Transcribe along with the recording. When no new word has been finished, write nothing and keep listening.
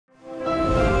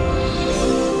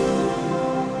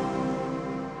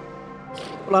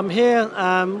Well, I'm here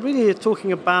really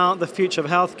talking about the future of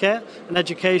healthcare and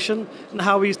education and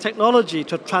how we use technology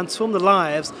to transform the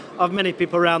lives of many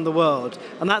people around the world.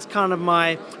 And that's kind of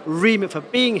my remit for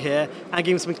being here and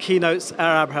giving some keynotes at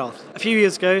Arab Health. A few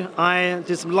years ago, I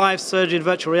did some live surgery in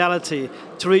virtual reality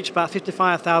to reach about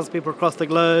 55,000 people across the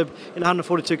globe in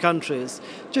 142 countries,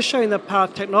 just showing the power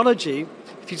of technology,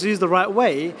 if you use the right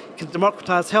way, can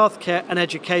democratize healthcare and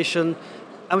education.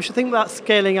 And we should think about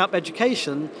scaling up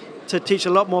education to teach a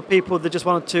lot more people than just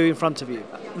one or two in front of you.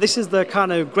 This is the kind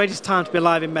of greatest time to be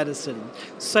alive in medicine.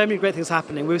 So many great things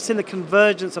happening. We've seen the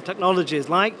convergence of technologies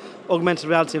like augmented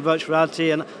reality and virtual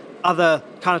reality and other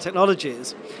kind of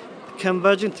technologies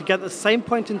converging together at the same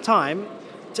point in time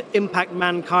to impact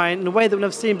mankind in a way that we've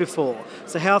never seen before.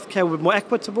 So healthcare will be more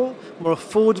equitable, more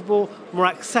affordable, more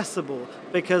accessible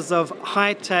because of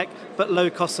high-tech but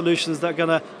low-cost solutions that are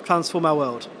going to transform our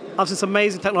world. I've seen some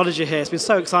amazing technology here. It's been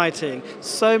so exciting.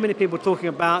 So many people talking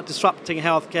about disrupting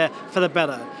healthcare for the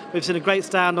better. We've seen a great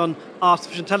stand on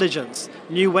artificial intelligence,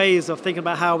 new ways of thinking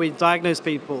about how we diagnose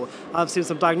people. I've seen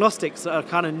some diagnostics that are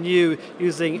kind of new,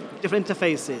 using different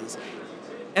interfaces.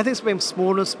 Everything's becoming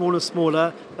smaller and smaller and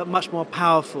smaller, but much more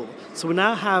powerful. So we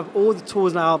now have all the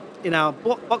tools in our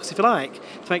box, if you like,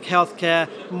 to make healthcare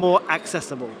more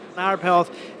accessible. Arab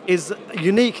Health is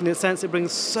unique in the sense it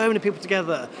brings so many people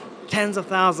together, tens of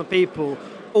thousands of people,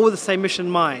 all with the same mission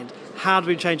in mind. How do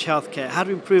we change healthcare? How do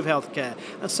we improve healthcare?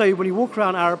 And so when you walk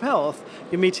around Arab Health,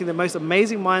 you're meeting the most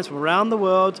amazing minds from around the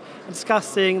world and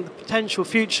discussing the potential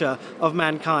future of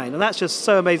mankind. And that's just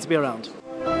so amazing to be around.